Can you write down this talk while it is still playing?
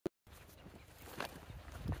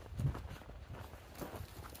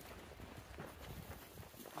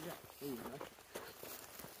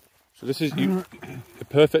So this is a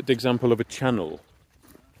perfect example of a channel.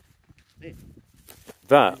 Yeah.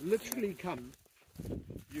 That You've literally come.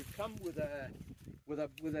 You've come with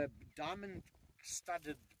a diamond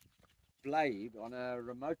studded blade on a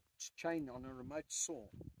remote chain on a remote saw.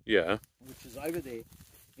 yeah. Which is over there,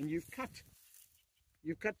 and you've cut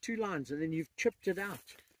 2 lines, and then you've chipped it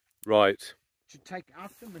out Right. to take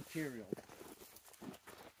out the material,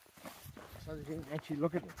 so that you can actually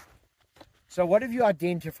look at it. So, what have you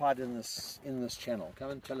identified in this channel?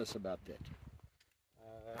 Come and tell us about that.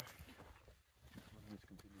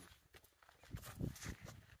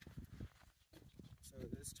 So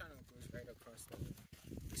this channel goes right across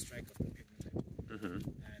the strike of the pigment,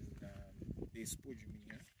 and there's spodumene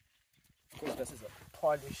here. Of course, this is a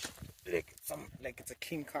polished, like it's a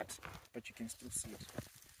clean cut, but you can still see it.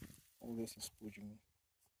 All this is spodumene.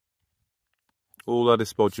 All that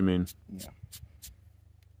is spodumene. Yeah.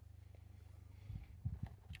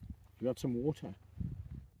 You got some water.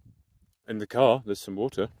 In the car, there's some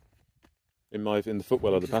water. In the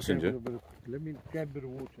footwell of the passenger. Let me grab a bit of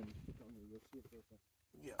water and put it on there. You'll see it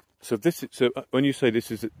better. So when you say this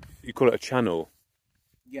is, you call it a channel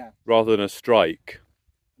Yeah. rather than a strike.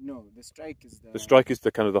 No, the strike is The strike is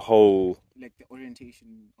the kind of the whole. like the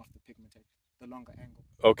orientation of the pigmentate, the longer angle.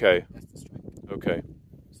 Okay. That's the strike. Okay.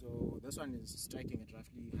 So this one is striking at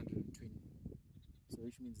roughly 120. So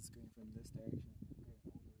which means it's going from this direction.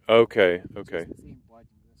 Okay. So Okay. it's the same body,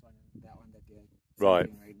 this one and that one that they're Right.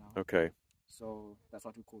 sending right now. Okay. So that's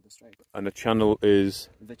what we call the strike. And the channel is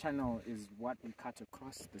The channel is what we cut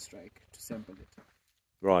across the strike to sample it.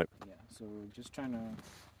 right. Yeah. So just trying to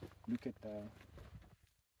look at the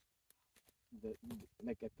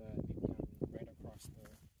like at the right across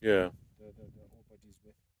Yeah. the whole body's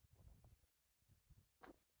width.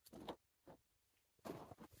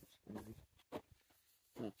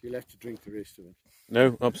 You'll have to drink the rest of it.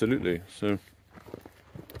 No, absolutely. So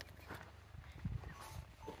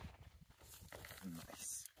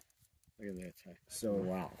Nice. Look at that. Hey. So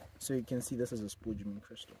Wow. So you can see this is a spodumene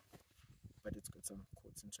crystal, but it's got some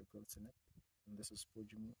quartz integrals in it, and this is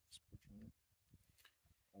spodumene.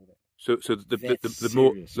 All that. so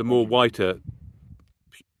That's the more whiter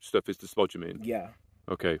stuff is the spodumene. Yeah,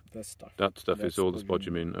 Okay. this stuff. That stuff That's is all the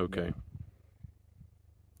spodumene. spodumene. Okay. Yeah.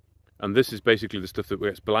 And this is basically the stuff that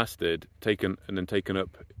gets blasted, taken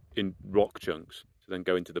up in rock chunks to then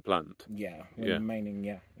go into the plant. Yeah, Yeah. mining.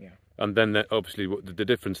 Yeah. And then obviously the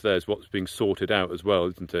difference there is what's being sorted out as well,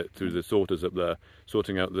 isn't it? Through the sorters up there,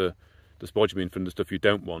 sorting out the spodumene from the stuff you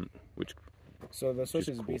don't want, which So the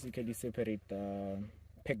sources cool. basically separate the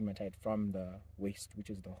pigmentite from the waste, which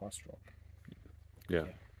is the host rock. yeah.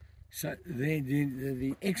 So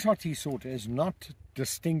the XRT sorter is not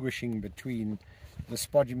distinguishing between the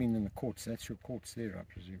spodumene and the quartz. That's your quartz there, I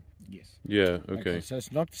presume. Yes. Yeah. Okay. So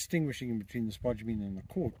it's not distinguishing between the spodumene and the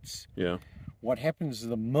quartz. Yeah. What happens is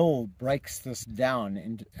the mill breaks this down,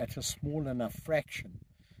 and at a small enough fraction,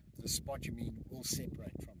 the spodumene will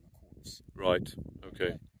separate from the quartz. Right.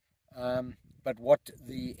 Okay. But what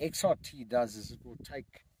the XRT does is it will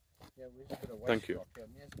take. Yeah, where's a bit of waste Thank you. rock? Yeah,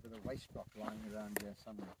 there's a bit of waste rock lying around here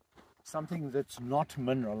somewhere. Something that's not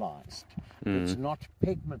mineralized. It's not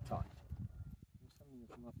pegmatite. There's something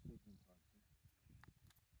that's not pegmatite.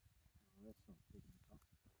 No, that's not pegmatite.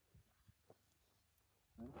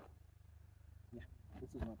 No? Yeah, this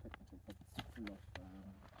is not pegmatite, but it's full of.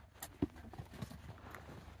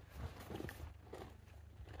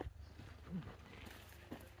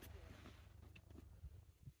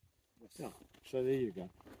 Yeah, so there you go.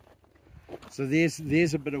 So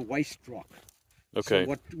there's a bit of waste rock. Okay. So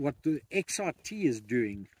what the XRT is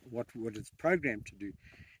doing, what it's programmed to do,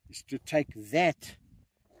 is to take that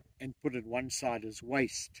and put it one side as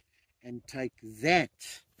waste, and take that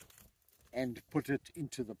and put it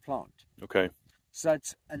into the plant. Okay. So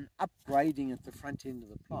it's an upgrading at the front end of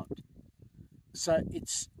the plant. So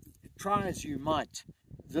it's, try as you might,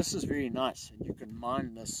 this is very nice, and you can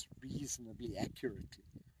mine this reasonably accurately.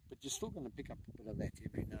 But you're still going to pick up a bit of that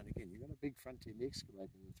every now and again. You've got a big front end excavator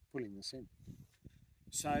that's pulling this in.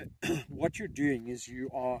 So what you're doing is you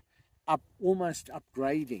are almost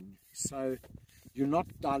upgrading. So you're not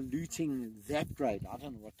diluting that grade. I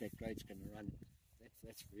don't know what that grade's going to run.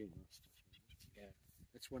 That's very nice. Yeah,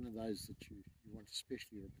 that's one of those that you want to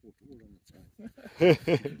specially report all on its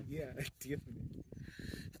own. Yeah, definitely.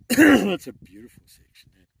 That's a beautiful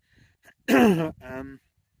section.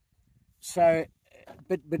 So.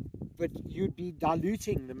 But you'd be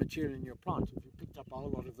diluting the material in your plant if you picked up a whole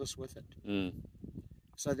lot of this with it.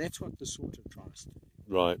 So that's what the sorter tries to do.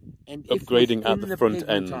 Right. And Upgrading at the front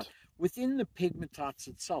end. Within the pegmatites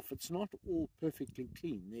itself, it's not all perfectly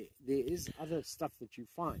clean. There is other stuff that you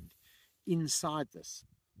find inside this.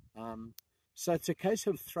 So it's a case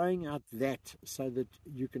of throwing out that so that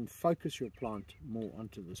you can focus your plant more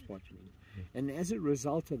onto the spodumene. And as a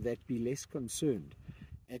result of that, be less concerned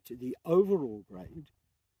at the overall grade,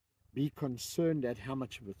 be concerned at how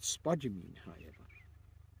much of it's spodumene, however,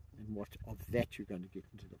 and what of that you're going to get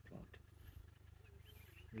into the plant.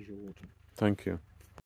 Here's your water. Thank you.